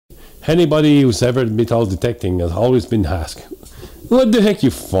Anybody who's ever metal detecting has always been asked, what the heck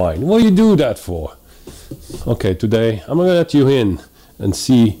you find? What you do that for? Okay, today I'm gonna let you in and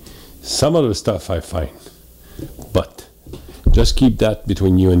see some of the stuff I find. But just keep that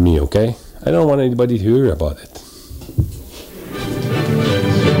between you and me, okay? I don't want anybody to hear about it.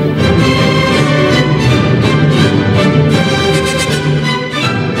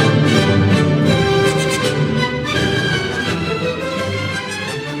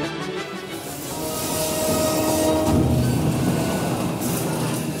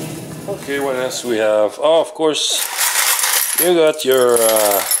 Okay, what else we have? Oh, of course, you got your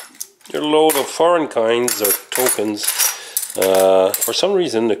load of foreign coins or tokens. For some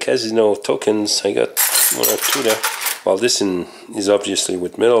reason, the casino tokens, I got one or two there. Well, this is obviously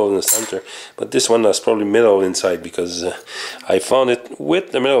with metal in the center, but this one has probably metal inside because I found it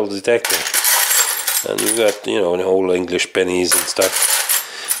with the metal detector. And you got, you know, the whole English pennies and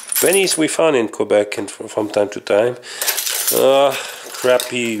stuff. Pennies we found in Quebec and from time to time.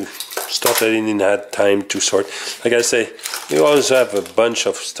 Crappy stuff I didn't have time to sort. Like I say, you always have a bunch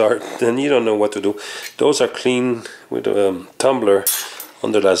of start and you don't know what to do. Those are clean with a tumbler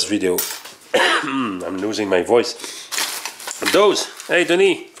on the last video. I'm losing my voice. Those, hey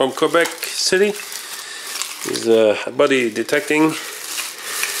Denis from Quebec City, is a buddy detecting.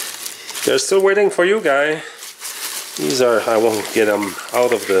 They're still waiting for you, guy. These are, I won't get them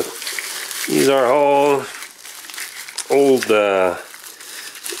out of the, these are all old,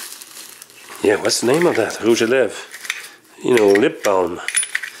 yeah, what's the name of that? Rouge à lèvres. You know, lip balm.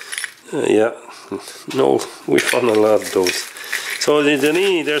 Yeah, no, we found a lot of those. So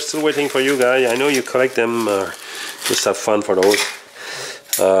Denis, they're still waiting for you, guy. I know you collect them, just have fun for those.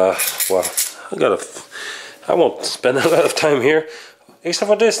 Well, I won't spend a lot of time here,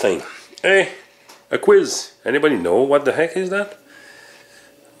 except for this thing. Hey, a quiz. Anybody know what the heck is that?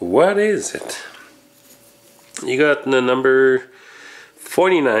 What is it? You got the number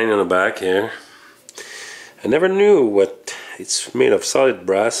 49 on the back here. I never knew what it's made of, solid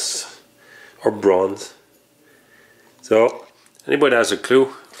brass or bronze. So, anybody has a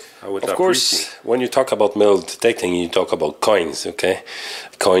clue? I would appreciate. Of course, when you talk about metal detecting, you talk about coins, okay?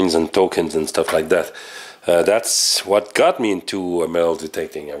 Coins and tokens and stuff like that. That's what got me into metal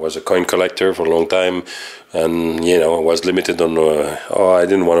detecting. I was a coin collector for a long time, and you know, I was limited on. I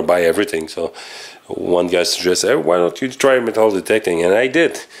didn't want to buy everything, so one guy suggested, hey, why don't you try metal detecting? And I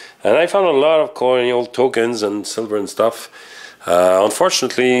did, and I found a lot of coin, old tokens, and silver and stuff.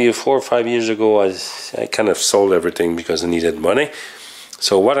 Unfortunately, 4 or 5 years ago, I kind of sold everything because I needed money.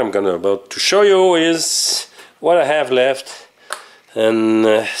 So what I'm about to show you is what I have left.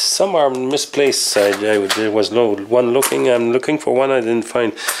 And some are misplaced. There was no one looking. I'm looking for one I didn't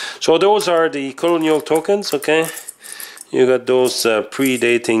find. So those are the colonial tokens, okay? You got those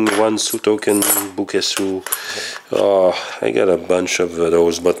predating one sou token, bouquet sou. I got a bunch of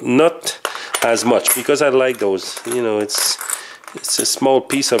those, but not as much because I like those. You know, it's a small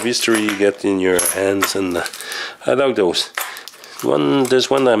piece of history you get in your hands, and I like those. There's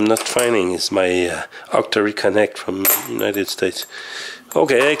one I'm not finding is my Octary Connect from United States.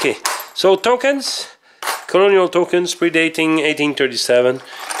 Okay. So tokens, colonial tokens predating 1837.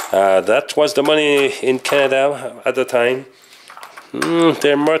 That was the money in Canada at the time.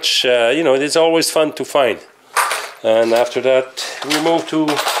 They're much, you know, it's always fun to find. And after that, we moved to.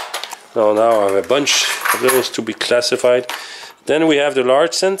 Now I have a bunch of those to be classified. Then we have the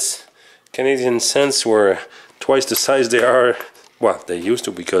large cents. Canadian cents were twice the size they are. Well, they used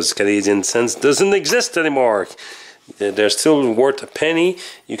to, because Canadian cents doesn't exist anymore. They're still worth a penny.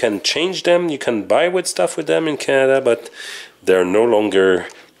 You can change them, you can buy with stuff with them in Canada, but they're no longer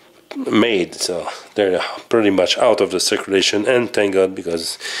made, so they're pretty much out of the circulation, and thank God,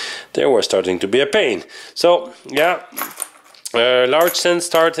 because they were starting to be a pain. So, yeah, large cents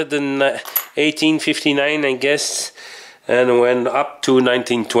started in 1859, I guess, and went up to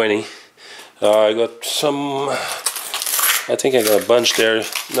 1920. I got some... I think I got a bunch there,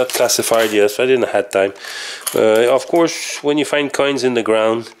 not classified yet, so I didn't have time. Of course, when you find coins in the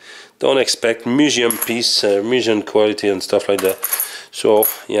ground, don't expect museum piece, museum quality and stuff like that. So,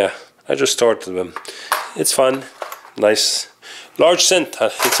 yeah, I just started them. It's fun, nice. Large cent,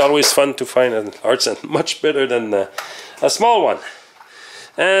 it's always fun to find a large cent, much better than a small one.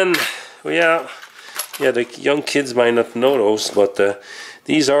 And, yeah, the young kids might not know those, but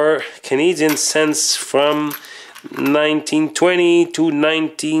these are Canadian cents from 1920 to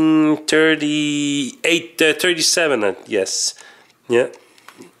 1938, 37, yes, yeah.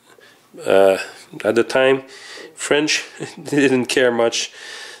 At the time, French didn't care much,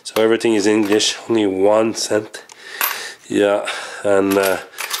 so everything is English. Only 1 cent, yeah. And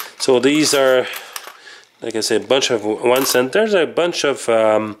So these are, like I said, a bunch of 1 cent. There's a bunch of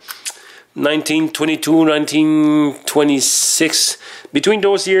 1922, 1926. Between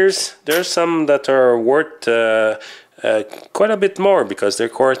those years, there's some that are worth quite a bit more because they're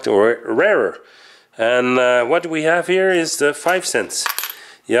quite rarer. And what we have here is the 5 cents.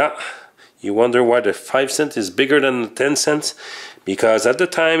 Yeah, you wonder why the 5 cent is bigger than the 10 cents? Because at the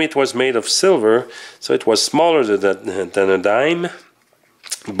time it was made of silver, so it was smaller than a dime.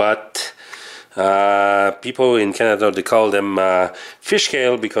 But people in Canada, they call them fish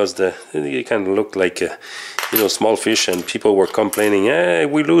scale because they kind of look like small fish, and people were complaining,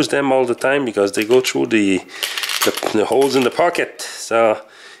 we lose them all the time because they go through the holes in the pocket. So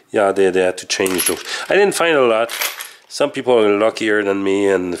yeah, they had to change those. I didn't find a lot. Some people are luckier than me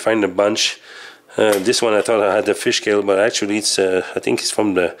and find a bunch. This one I thought I had the fish scale, but actually it's I think it's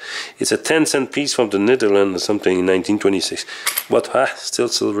a 10 cent piece from the Netherlands or something in 1926. But still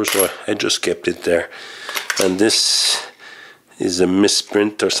silver, so I just kept it there. And this is a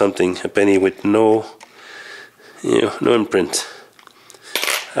misprint or something, a penny with no imprint.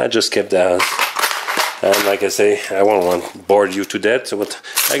 I just kept that. And like I say, I won't want to bore you to death, but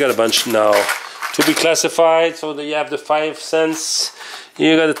I got a bunch now to be classified. So you have the 5 cents.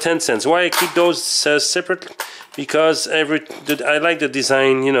 You got the 10 cents. Why I keep those separate? Because I like the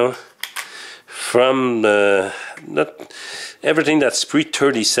design, from not everything that's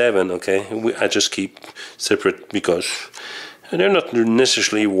pre-37. Okay, I just keep separate because they're not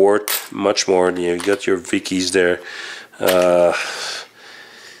necessarily worth much more. You got your Vickies there,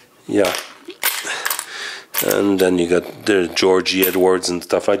 yeah, and then you got the Georgie Edwards and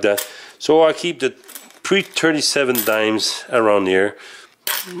stuff like that. So I keep the pre-37 dimes around here.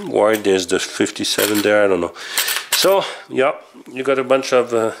 Why there's the 57 there, I don't know. So yeah, you got a bunch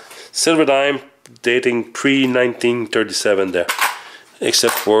of silver dime dating pre-1937 there,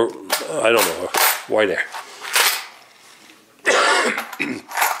 except for I don't know why there.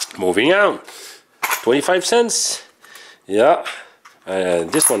 Moving on, 25 cents. Yeah,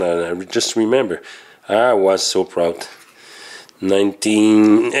 this one I just remember. I was so proud.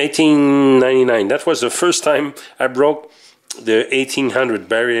 1899. That was the first time I broke the 1800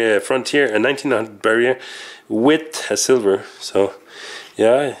 barrier frontier, a 1900 barrier with a silver. So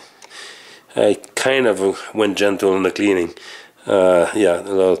yeah, I kind of went gentle in the cleaning. Yeah,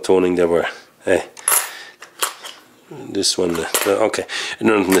 a lot of toning there were. Hey, this one, okay,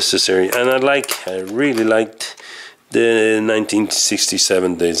 not necessary. And I really liked the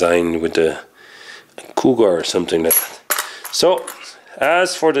 1967 design with the Cougar or something like that. So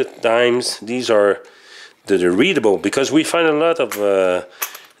as for the dimes, these are the readable, because we find a lot of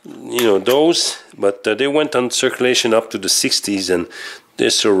those, but they went on circulation up to the 60s and they're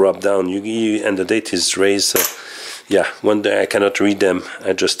so rubbed down. And the date is raised. So yeah, one day I cannot read them.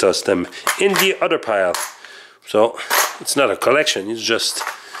 I just toss them in the other pile. So it's not a collection. It's just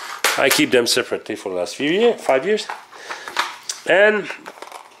I keep them separately for the last 5 years. And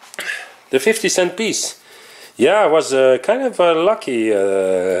the 50 cent piece. Yeah, I was kind of lucky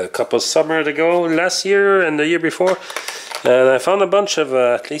a couple summers ago, last year and the year before, and I found a bunch of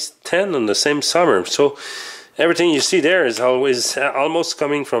at least 10 on the same summer. So everything you see there is always almost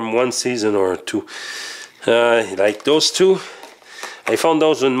coming from one season or two. Like those two, I found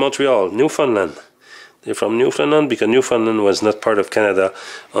those in Montreal, Newfoundland. They're from Newfoundland because Newfoundland was not part of Canada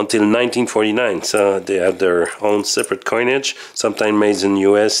until 1949. So they have their own separate coinage, sometimes made in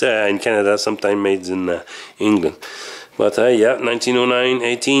US, in Canada, sometimes made in England. But yeah, 1909,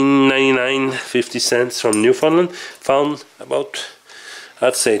 1899, 50 cents from Newfoundland, found about,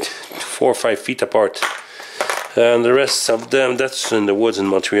 I'd say, 4 or 5 feet apart. And the rest of them, that's in the woods in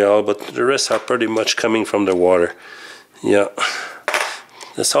Montreal, but the rest are pretty much coming from the water. Yeah.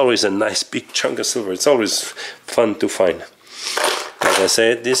 That's always a nice big chunk of silver. It's always fun to find. Like I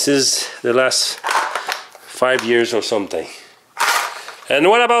said, this is the last 5 years or something. And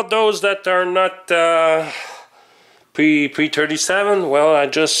what about those that are not pre-37? Well, I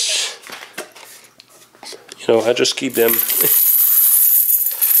just keep them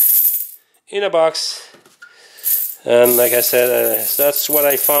in a box. And like I said, that's what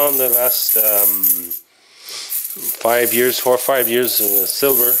I found the last 5 years, 4 or 5 years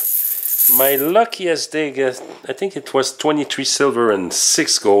silver. My luckiest day, I think it was 23 silver and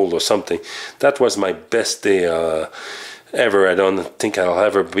 6 gold or something. That was my best day ever. I don't think I'll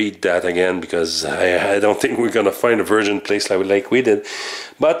ever beat that again, because I don't think we're gonna find a virgin place like we did.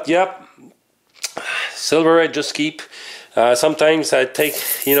 But yeah, silver I just keep. Sometimes I take,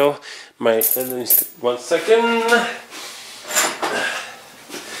 my, 1 second.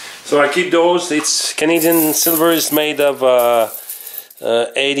 So I keep those. It's Canadian silver is made of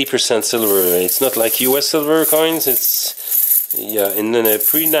 80% silver. It's not like US silver coins. It's, yeah, in the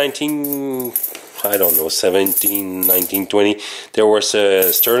pre-19, I don't know, 17, 19, 20, there was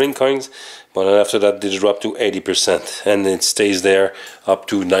sterling coins, but after that they dropped to 80%, and it stays there up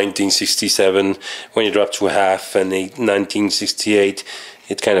to 1967, when it dropped to half, and 1968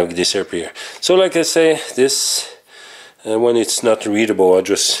 it kind of disappeared. So like I say, this when it's not readable, I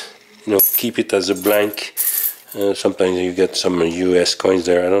just, you know, keep it as a blank. Sometimes you get some US coins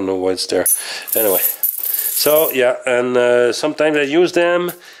there, I don't know why it's there. Anyway, so yeah, and sometimes I use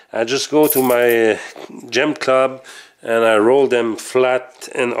them. I just go to my gem club and I roll them flat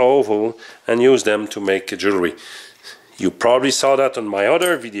and oval and use them to make jewelry. You probably saw that on my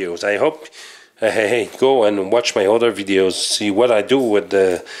other videos. I hope, hey, go and watch my other videos, see what I do with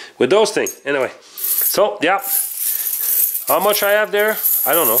those things. Anyway, so yeah, how much I have there,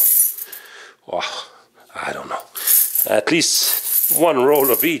 I don't know. Oh, I don't know. At least one roll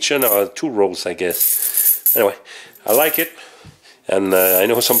of each, and 2 rolls, I guess. Anyway, I like it. And I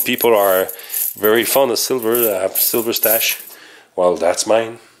know some people are very fond of silver, have silver stash. Well, that's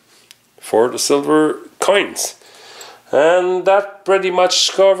mine for the silver coins. And that pretty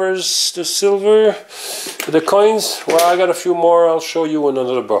much covers the silver, the coins. Well, I got a few more. I'll show you in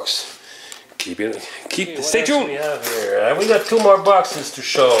another box. Stay tuned. We have here. We got 2 more boxes to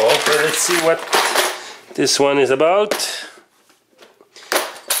show. Okay, let's see what this one is about.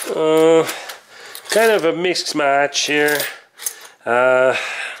 Kind of a mixed match here.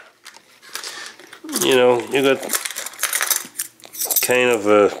 You know, you got kind of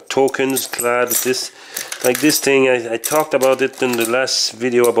tokens clad. This, like this thing, I talked about it in the last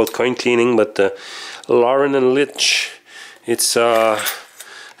video about coin cleaning, but Lauren and Litch, it's I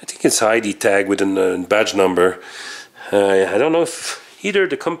think it's ID tag with a badge number. I don't know if either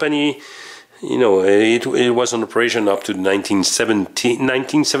the company, you know, it was on operation up to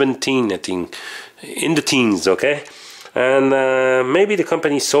 1917, I think, in the teens, okay? And maybe the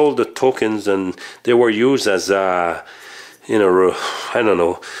company sold the tokens and they were used as, you know, I don't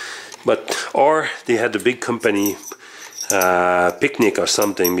know, but, or they had the big company picnic or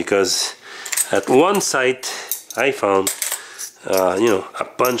something, because at one site I found, you know, a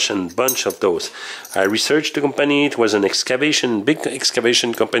bunch of those. I researched the company. It was an big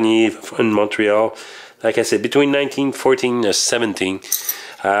excavation company in Montreal. Like I said, between 1914 and 17.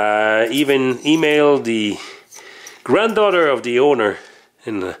 Even emailed the granddaughter of the owner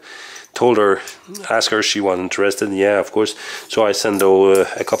and told her, asked her if she was interested. Yeah, of course. So I sent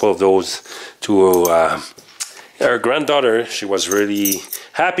a couple of those to her granddaughter. She was really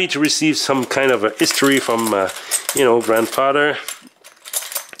happy to receive some kind of a history from, you know, grandfather.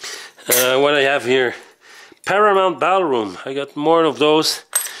 What I have here, Paramount Ballroom. I got more of those.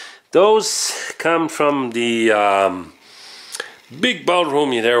 Those come from the big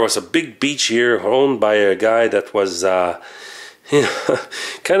ballroom. There was a big beach here owned by a guy that was, you know,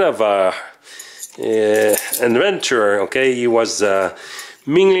 kind of an adventurer. Okay, he was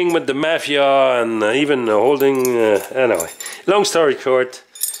mingling with the mafia and even holding. Anyway, long story short,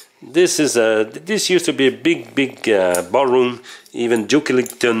 this used to be a big ballroom. Even Duke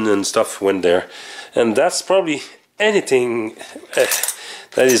Ellington and stuff went there, and that's probably anything that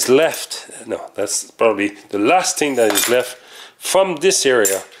is left. No, that's probably the last thing that is left from this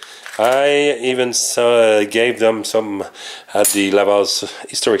area. I even gave them some at the Laval's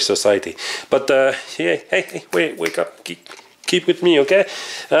Historic Society. But hey, wake up, keep with me, okay?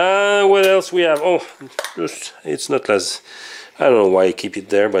 What else we have? Oh, it's not as, I don't know why I keep it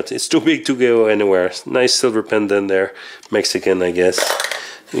there, but it's too big to go anywhere. Nice silver pendant there, Mexican, I guess.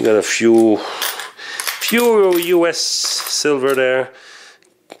 You got a few US silver there.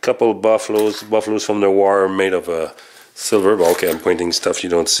 Couple buffaloes from the war made of silver. But okay, I'm pointing stuff you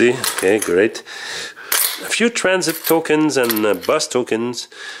don't see. Okay, great. A few transit tokens and bus tokens.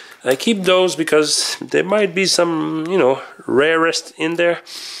 I keep those because there might be some, you know, rarest in there.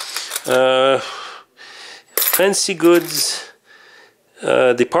 Fancy goods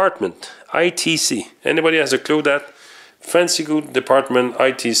department, ITC. Anybody has a clue that? Fancy good department,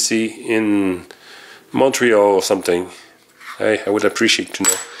 ITC in Montreal or something. I would appreciate to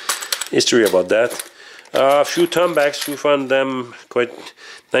know history about that. A few tombacks, you found them quite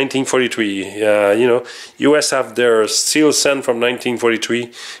 1943. You know, US have their steel cent from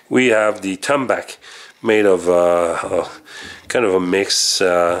 1943. We have the tomback made of kind of a mix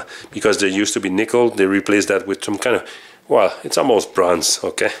because there used to be nickel. They replaced that with some kind of, well, it's almost bronze.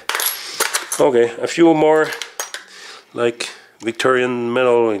 Okay, a few more like Victorian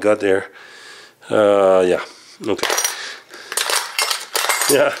metal we got there. Yeah, okay.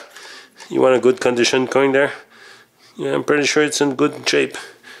 Yeah, you want a good condition coin there? Yeah, I'm pretty sure it's in good shape.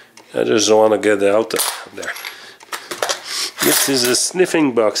 I just don't want to get it out of there. This is a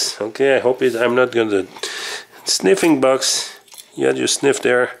sniffing box. Okay, I hope I'm not gonna... Sniffing box. You had your sniff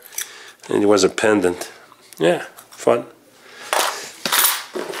there. And it was a pendant. Yeah, fun.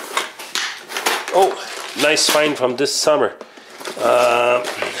 Oh, nice find from this summer.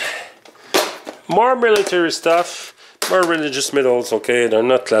 More military stuff. More religious medals. Okay, they're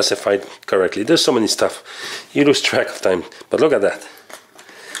not classified correctly. There's so many stuff. You lose track of time. But look at that.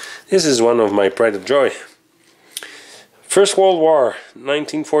 This is one of my pride and joy. First World War,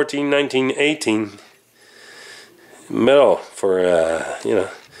 1914-1918. Medal for, you know,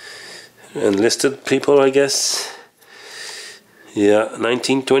 enlisted people, I guess. Yeah,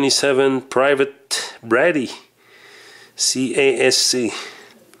 1927, Private Brady. CASC.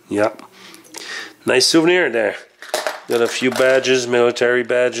 Yeah. Nice souvenir there. Got a few badges, military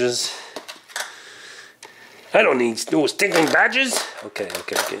badges. I don't need no stinking badges. Okay, I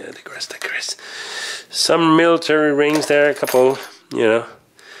digress. Some military rings there, a couple, you know.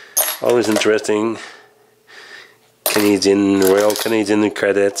 Always interesting. Royal Canadian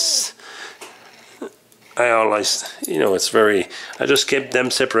credits. I always, you know, it's very... I just kept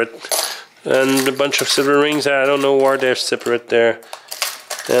them separate. And a bunch of silver rings, I don't know why they're separate there.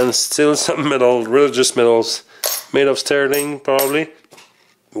 And still some religious medals. Made of sterling, probably.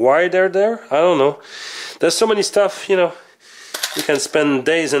 Why they're there? I don't know. There's so many stuff, you know. You can spend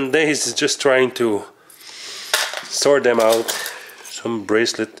days and days just trying to sort them out. Some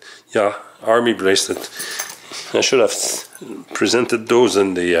bracelet. Yeah, army bracelet. I should have presented those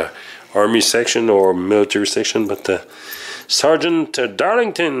in the army section or military section, but Sergeant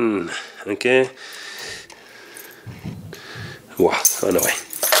Darlington. Okay. Wow, anyway.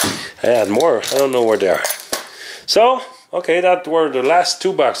 I had more. I don't know where they are. So, okay, that were the last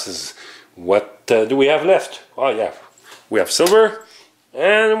two boxes. What do we have left? Oh, yeah. We have silver,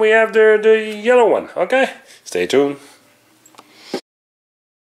 and we have the yellow one. Okay? Stay tuned.